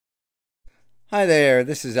Hi there,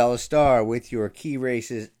 this is Ellis Starr with your Key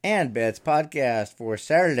Races and Bets podcast for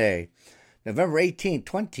Saturday, November 18th,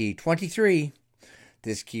 2023.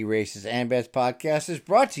 This Key Races and Bets podcast is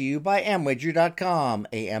brought to you by amwager.com,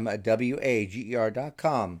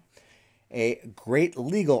 AMWAGER.com, a great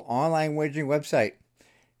legal online wagering website.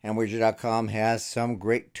 Amwager.com has some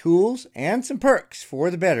great tools and some perks for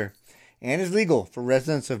the better and is legal for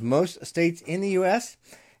residents of most states in the U.S.,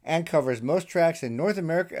 and covers most tracks in North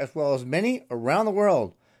America as well as many around the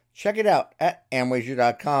world. Check it out at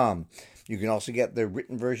amwager.com. You can also get the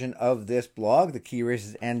written version of this blog, the Key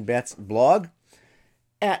Races and Bets blog,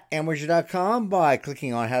 at amwager.com by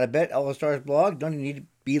clicking on How to Bet, Ellis Starr's blog. Don't even need to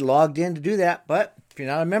be logged in to do that, but if you're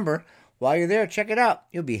not a member, while you're there, check it out.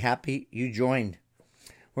 You'll be happy you joined.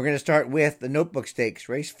 We're going to start with the Notebook Stakes,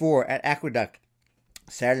 race 4 at Aqueduct,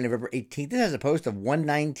 Saturday, November 18th. This has a post of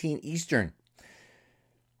 1:19 Eastern.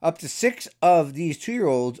 Up to 6 of these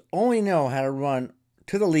 2-year-olds only know how to run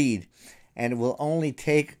to the lead, and it will only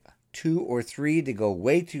take 2 or 3 to go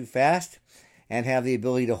way too fast and have the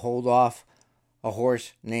ability to hold off a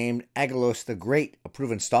horse named Agalos the Great, a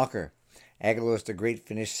proven stalker. Agalos the Great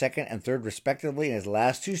finished 2nd and 3rd respectively in his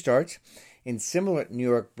last 2 starts in similar New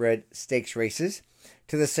York bred stakes races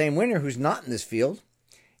to the same winner who's not in this field.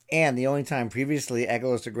 And the only time previously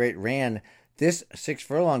Agalos the Great ran this 6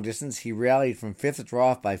 furlong distance, he rallied from 5th to draw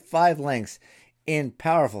off by 5 lengths in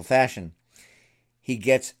powerful fashion. He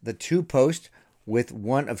gets the 2 post with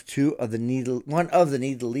one of the need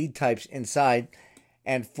lead types inside,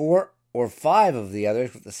 and 4 or 5 of the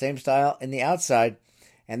others with the same style in the outside,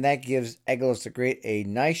 and that gives Agalos the Great a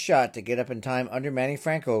nice shot to get up in time under Manny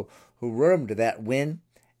Franco, who rode him to that win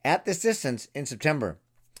at this distance in September.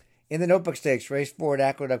 In the Notebook Stakes, race 4 at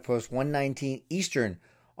Aqueduct, post 1:19 Eastern.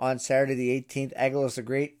 On Saturday the 18th, Agalos the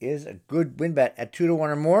Great is a good win bet at 2 to 1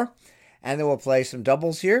 or more. And then we'll play some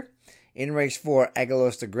doubles here. In race 4,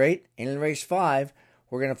 Agalos the Great. And in race 5,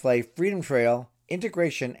 we're going to play Freedom Trail,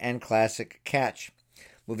 Integration, and Classic Catch.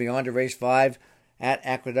 Moving on to race 5 at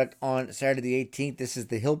Aqueduct on Saturday the 18th. This is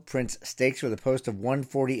the Hill Prince Stakes with a post of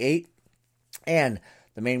 148. And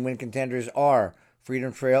the main win contenders are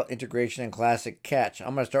Freedom Trail, Integration, and Classic Catch.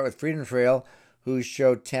 I'm going to start with Freedom Trail, who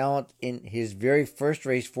showed talent in his very first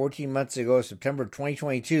race 14 months ago, September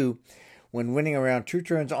 2022, when winning around 2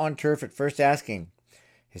 turns on turf at first asking.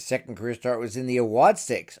 His second career start was in the Awad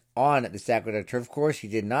Stakes on this Aqueduct Turf course. He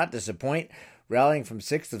did not disappoint, rallying from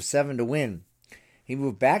 6th of 7 to win. He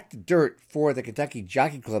moved back to dirt for the Kentucky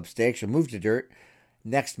Jockey Club Stakes, or moved to dirt,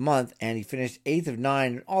 next month, and he finished 8th of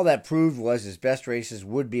 9. All that proved was his best races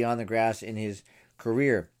would be on the grass in his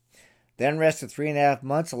career. Then rested 3.5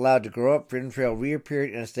 months, allowed to grow up. Freedom Trail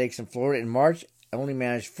reappeared in a stakes in Florida in March, only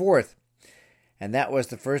managed 4th. And that was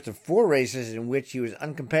the first of 4 races in which he was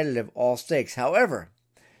uncompetitive all stakes. However,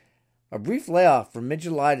 a brief layoff from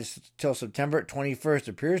mid-July till September 21st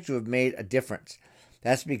appears to have made a difference.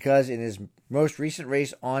 That's because in his most recent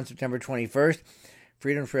race on September 21st,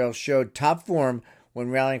 Freedom Trail showed top form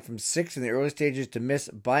when rallying from 6th in the early stages to miss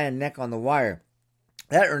by a neck on the wire.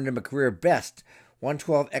 That earned him a career best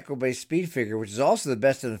 112 Echo-based speed figure, which is also the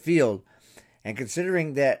best in the field. And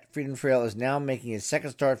considering that Freedom Trail is now making his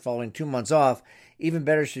second start following 2 months off, even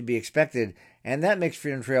better should be expected, and that makes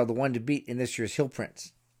Freedom Trail the one to beat in this year's Hill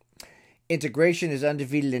Prince. Integration is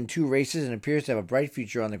undefeated in 2 races and appears to have a bright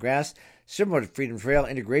future on the grass. Similar to Freedom Trail,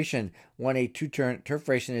 Integration won a 2-turn turf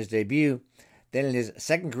race in his debut. Then in his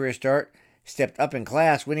second career start, stepped up in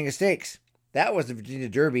class, winning a stakes. That was the Virginia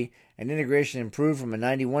Derby, and Integration improved from a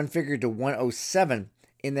 91 figure to 107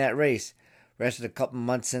 in that race. Rested a couple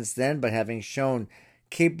months since then, but having shown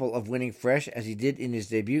capable of winning fresh as he did in his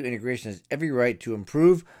debut, Integration has every right to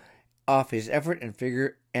improve off his effort and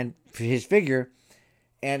figure, and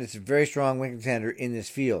it's a very strong win contender in this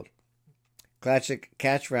field. Classic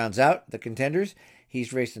Catch rounds out the contenders.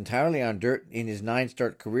 He's raced entirely on dirt in his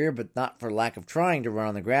 9-start career, but not for lack of trying to run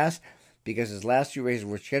on the grass, because his last 2 races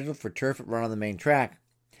were scheduled for turf at Run on the Main track.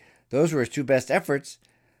 Those were his 2 best efforts.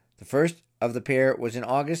 The first of the pair was on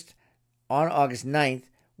August 9th,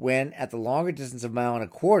 when, at the longer distance of 1.25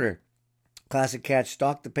 miles, Classic Catch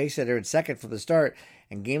stalked the pacesetter in 2nd for the start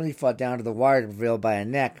and gamely fought down to the wire to prevail by a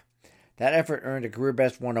neck. That effort earned a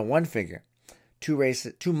career-best 101 figure. 2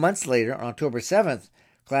 months later, on October 7th,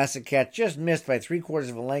 Classic Catch just missed by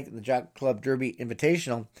 3/4 of a length in the Jockey Club Derby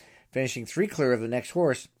Invitational, finishing 3 clear of the next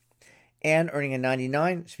horse and earning a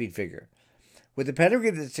 99 speed figure. With a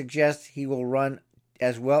pedigree that suggests he will run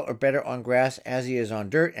as well or better on grass as he is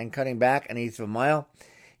on dirt and cutting back 1/8 of a mile,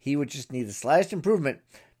 he would just need the slightest improvement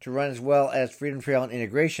to run as well as Freedom Trail and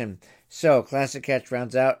Integration. So Classic Catch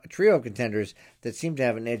rounds out a trio of contenders that seem to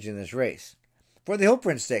have an edge in this race. For the Hill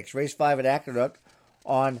Prince Stakes, race 5 at Aqueduct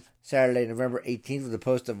on Saturday, November 18th with a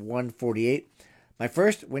post of 148. My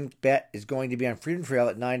first win bet is going to be on Freedom Trail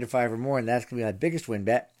at 9-5 or more, and that's going to be my biggest win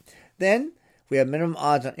bet. Then we have minimum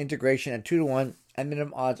odds on Integration at 2-1 and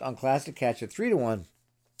minimum odds on Classic Catch at 3-1.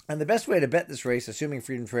 And the best way to bet this race, assuming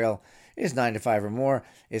Freedom Trail is 9-5 or more,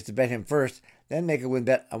 is to bet him first, then make a win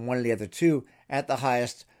bet on one of the other two at the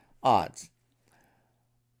highest odds.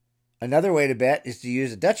 Another way to bet is to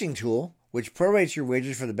use a Dutching tool, which prorates your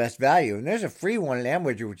wagers for the best value. And there's a free one in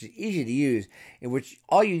Amwager, which is easy to use, in which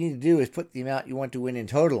all you need to do is put the amount you want to win in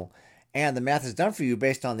total. And the math is done for you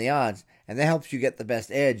based on the odds, and that helps you get the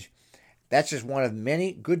best edge. That's just one of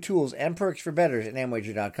many good tools and perks for bettors at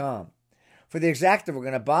Amwager.com. For the exacta, we're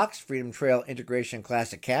going to box Freedom Trail, Integration,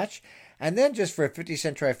 Classic Catch. And then just for a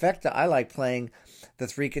 50-cent trifecta, I like playing the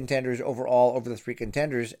three contenders overall over the three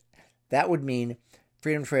contenders. That would mean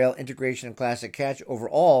Freedom Trail, Integration, and Classic Catch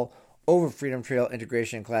overall over Freedom Trail,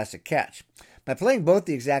 Integration, and Classic Catch. By playing both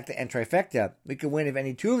the exacta and trifecta, we can win if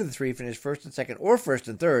any two of the three finish first and second or first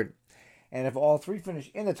and third. And if all three finish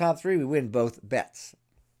in the top three, we win both bets.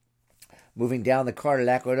 Moving down the card at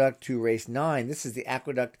Aqueduct to race 9, this is the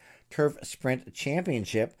Aqueduct Turf Sprint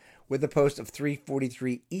Championship with a post of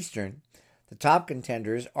 3:43 Eastern. The top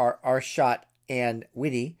contenders are Our Shot and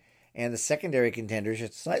Witty, and the secondary contenders,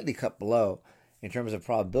 just slightly cut below in terms of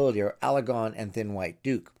probability, are Allegon and Thin White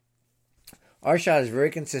Duke. Our Shot is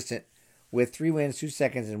very consistent with 3 wins, 2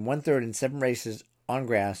 seconds, and 1/3 in 7 races on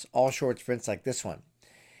grass, all short sprints like this one.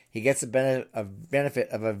 He gets the benefit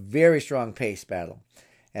of a very strong pace battle.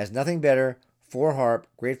 As Nothing Better, Four Harp,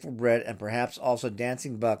 Grateful Bread, and perhaps also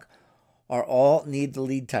Dancing Buck are all need the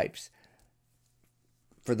lead types.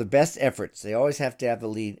 For the best efforts, they always have to have the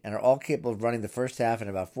lead and are all capable of running the first half in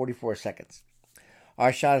about 44 seconds.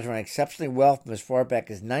 Our Shot is running exceptionally well from as far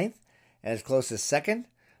back as 9th and as close as 2nd,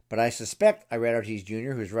 but I suspect Irad Ortiz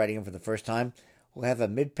Jr., who's riding him for the first time, will have a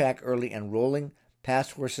mid-pack early and rolling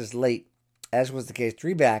past horses late, as was the case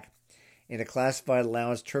 3 back in a classified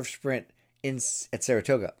allowance turf sprint at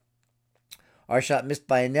Saratoga. Our Shot missed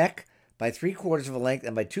by a neck, by 3/4 of a length,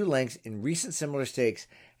 and by 2 lengths in recent similar stakes,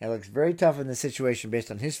 and looks very tough in this situation based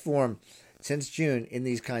on his form since June in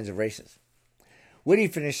these kinds of races. Witty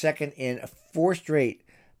finished second in 4 straight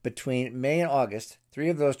between May and August, 3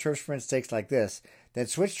 of those turf sprint stakes like this, then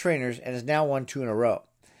switched trainers and has now won 2 in a row.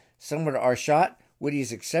 Similar to Our Shot, Witty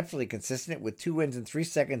is exceptionally consistent with 2 wins in 3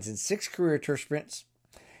 seconds in 6 career turf sprints.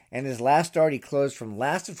 And his last start, he closed from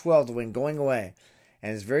last of 12 to win going away,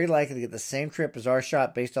 and is very likely to get the same trip as Our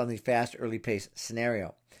Shot based on the fast early pace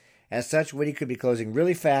scenario. As such, Witty could be closing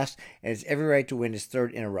really fast and has every right to win his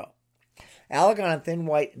 3rd in a row. Allegon and Thin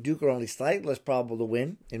White Duke are only slightly less probable to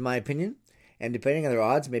win, in my opinion, and depending on their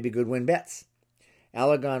odds, may be good win bets.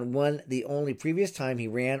 Allegon won the only previous time he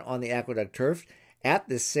ran on the Aqueduct Turf at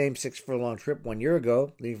this same 6-furlong trip 1 year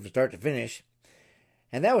ago, leading from start to finish.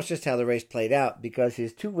 And that was just how the race played out, because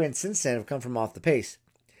his 2 wins since then have come from off the pace.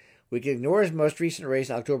 We can ignore his most recent race,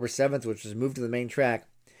 October 7th, which was moved to the main track.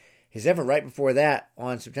 His effort right before that,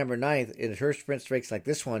 on September 9th, in a turf sprint stakes like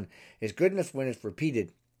this one, is good enough to win if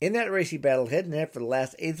repeated. In that race, he battled head-to-head for the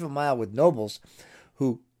last 1/8 of a mile with Nobles,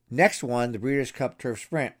 who next won the Breeders' Cup Turf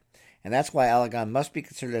Sprint, and that's why Allegon must be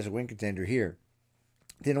considered as a win contender here.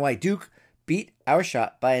 Thin White Duke beat Our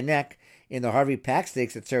Shot by a neck in the Harvey Pack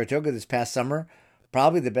Stakes at Saratoga this past summer,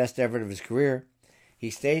 probably the best effort of his career. He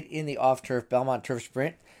stayed in the off-turf Belmont Turf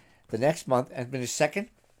Sprint the next month and finished 2nd,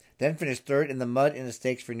 then finished 3rd in the mud in the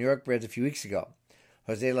stakes for New York Breds a few weeks ago.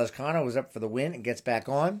 Jose Lezcano was up for the win and gets back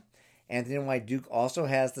on. And Thin White Duke also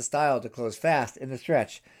has the style to close fast in the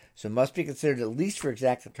stretch, so must be considered at least for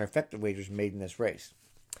exact trifecta wagers made in this race.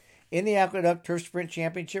 In the Aqueduct Turf Sprint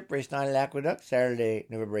Championship, race 9 at Aqueduct, Saturday,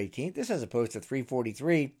 November 18th, this has a post of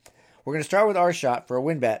 3:43. We're going to start with Our Shot for a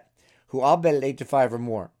win bet, who I'll bet at 8-5 or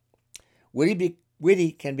more.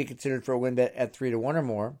 Witty can be considered for a win bet at 3-1 or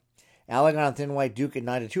more. Allegon and Thin White Duke at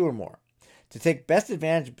 9-2 or more. To take best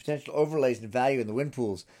advantage of potential overlays and value in the win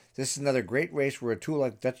pools, this is another great race where a tool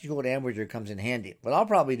like Dutching Tool and Amwager comes in handy. What I'll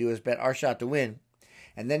probably do is bet Our Shot to win,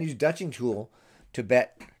 and then use Dutching Tool to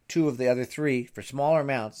bet 2 of the other 3 for smaller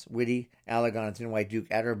amounts, Witty, Allegon, and Thin White Duke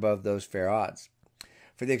at or above those fair odds.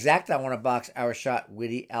 For the exacta, I want to box Our Shot,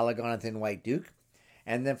 Witty, Allegon, and Thin White Duke.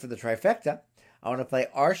 And then for the trifecta, I want to play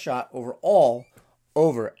Our Shot overall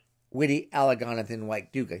over Witty, Allegon, and Thin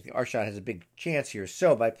White Duke. I think Our Shot has a big chance here.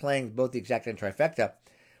 So by playing both the exacta and trifecta,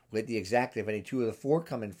 with the exacta, if any 2 of the 4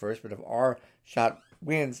 come in first, but if Our Shot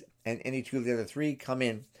wins and any 2 of the other 3 come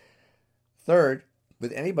in third,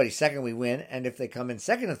 with anybody second, we win. And if they come in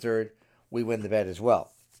second or third, we win the bet as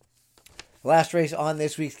well. The last race on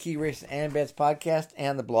this week's Key Races and Bets podcast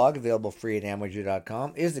and the blog, available free at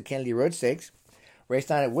amwager.com, is the Kennedy Road Stakes. Race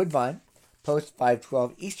 9 at Woodbine, post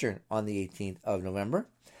 5:12 Eastern on the 18th of November.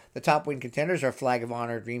 The top win contenders are Flag of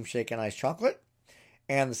Honor, Dream Shake, and Ice Chocolate.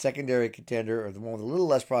 And the secondary contender, or the one with a little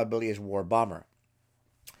less probability, is War Bomber.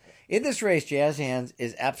 In this race, Jazz Hands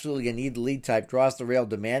is absolutely a need-the-lead type, draws the rail,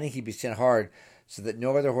 demanding he be sent hard so that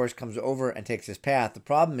no other horse comes over and takes his path. The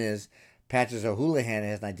problem is, Patches O'Houlihan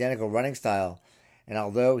has an identical running style, and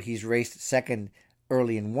although he's raced second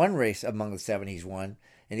early in one race among the 7 he's won,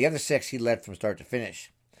 in the other 6 he led from start to finish.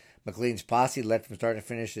 McLean's Posse led from start to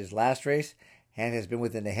finish his last race, and has been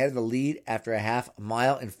within the head of the lead after a half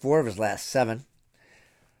mile in 4 of his last 7.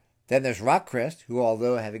 Then there's Rockcrest, who,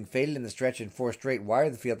 although having faded in the stretch in 4 straight,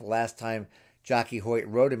 wired the field the last time Jockey Hoyt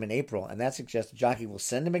rode him in April, and that suggests the jockey will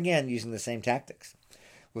send him again using the same tactics.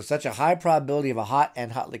 With such a high probability of a hot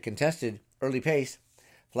and hotly contested early pace,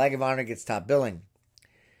 Flag of Honor gets top billing.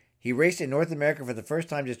 He raced in North America for the first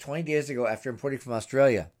time just 20 days ago after importing from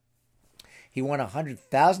Australia. He won a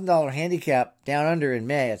 $100,000 handicap down under in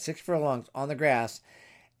May at 6 furlongs on the grass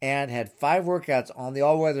and had 5 workouts on the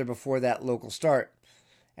all-weather before that local start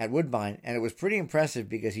at Woodbine, and it was pretty impressive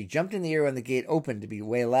because he jumped in the air when the gate opened to be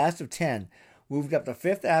way last of 10, moved up to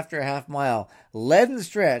 5th after a half mile, led in the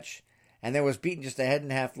stretch, and then was beaten just a head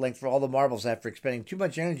and a half length for all the marbles after expending too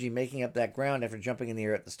much energy making up that ground after jumping in the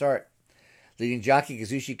air at the start. Leading jockey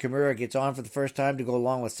Kazushi Kimura gets on for the first time to go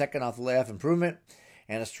along with second off the layoff improvement,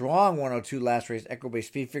 and a strong 102 last race Equibase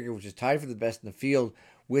speed figure, which is tied for the best in the field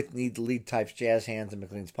with need-the-lead types Jazz Hands and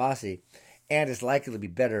McLean's Posse, and is likely to be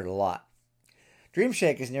better at a lot. Dream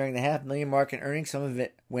Shake is nearing the $500,000 mark and earning some of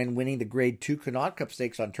it when winning the Grade 2 Connaught Cup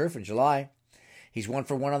Stakes on turf in July. He's 1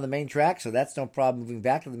 for 1 on the main track, so that's no problem moving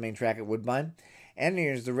back to the main track at Woodbine, and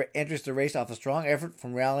enters the race off a strong effort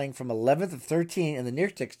from rallying from 11th of 13 in the Near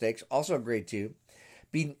Tick Stakes, also a Grade 2,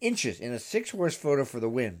 beating inches in a 6-horse photo for the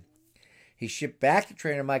win. He shipped back to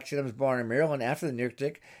trainer Mike Chittum's barn in Maryland after the Near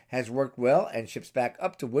Tick, has worked well, and ships back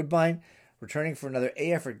up to Woodbine, returning for another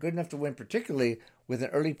A effort good enough to win, particularly with an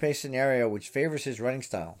early pace scenario which favors his running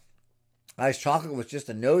style. Ice Chocolate was just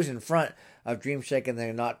a nose in front of Dream Shake in the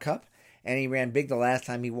Connaught Cup, and he ran big the last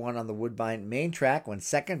time he won on the Woodbine main track when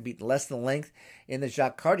second, beat less than length in the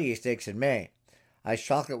Jacques Cartier Stakes in May. Ice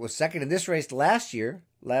Chocolate was second in this race last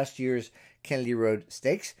year's Kennedy Road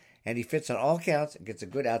Stakes, and he fits on all counts and gets a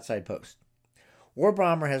good outside post. War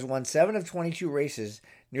Bomber has won 7 of 22 races,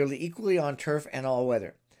 nearly equally on turf and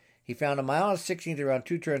all-weather. He found a mile and 16th around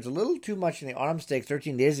 2 turns, a little too much in the Autumn Stakes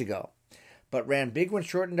 13 days ago, but ran big when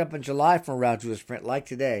shortened up in July from a round to a sprint like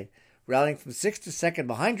today, rallying from 6th to 2nd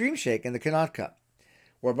behind Dream Shake in the Connaught Cup.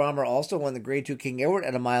 War Bomber also won the Grade 2 King Edward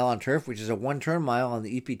at a mile on turf, which is a 1-turn mile on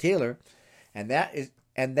the E.P. Taylor, and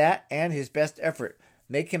his best effort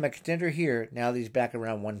make him a contender here now that he's back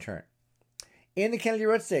around 1 turn. In the Kennedy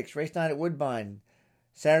Road Stakes, race 9 at Woodbine,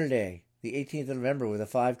 Saturday, the 18th of November, with a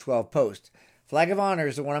 5:12 post. Flag of Honor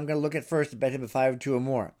is the one I'm going to look at first to bet him at 5-2 or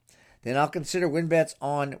more. Then I'll consider win bets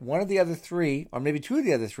on one of the other 3, or maybe 2 of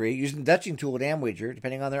the other 3, using the Dutching tool at Amwager,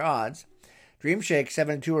 depending on their odds. Dream Shake,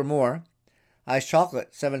 7-2 or more. Ice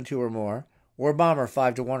Chocolate, 7-2 or more. War Bomber,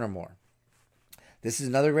 5-1 or more. This is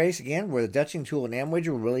another race, again, where the Dutching tool at Amwager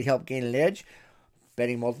will really help gain an edge,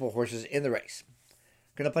 betting multiple horses in the race.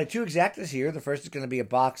 Going to play 2 exactas here. The first is going to be a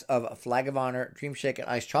box of Flag of Honor, Dream Shake, and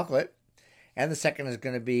Ice Chocolate. And the second is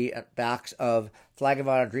going to be a box of Flag of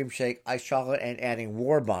Honor, Dream Shake, Ice Chocolate, and adding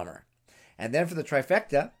War Bomber. And then for the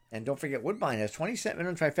trifecta, and don't forget Woodbine has 20-cent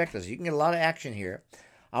minimum trifectas, so you can get a lot of action here.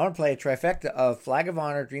 I want to play a trifecta of Flag of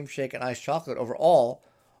Honor, Dream Shake, and Ice Chocolate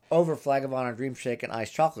over Flag of Honor, Dream Shake, and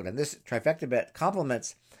Ice Chocolate. And this trifecta bet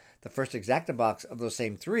complements the first exacta box of those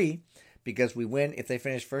same 3, because we win if they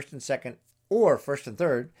finish first and second, or first and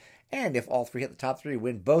third, and if all 3 hit the top 3,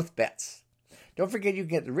 win both bets. Don't forget you can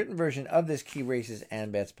get the written version of this Key Races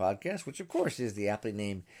and Bets podcast, which of course is the aptly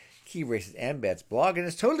named Key Races and Bets blog, and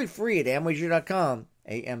it's totally free at amwager.com,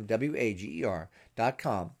 amwager.com,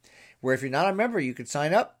 where if you're not a member, you can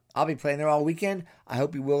sign up. I'll be playing there all weekend. I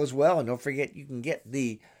hope you will as well, and don't forget you can get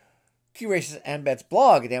the Key Races and Bets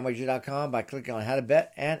blog at amwager.com by clicking on How to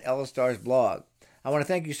Bet and Ella Starr's blog. I want to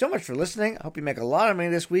thank you so much for listening. I hope you make a lot of money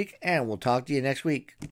this week, and we'll talk to you next week.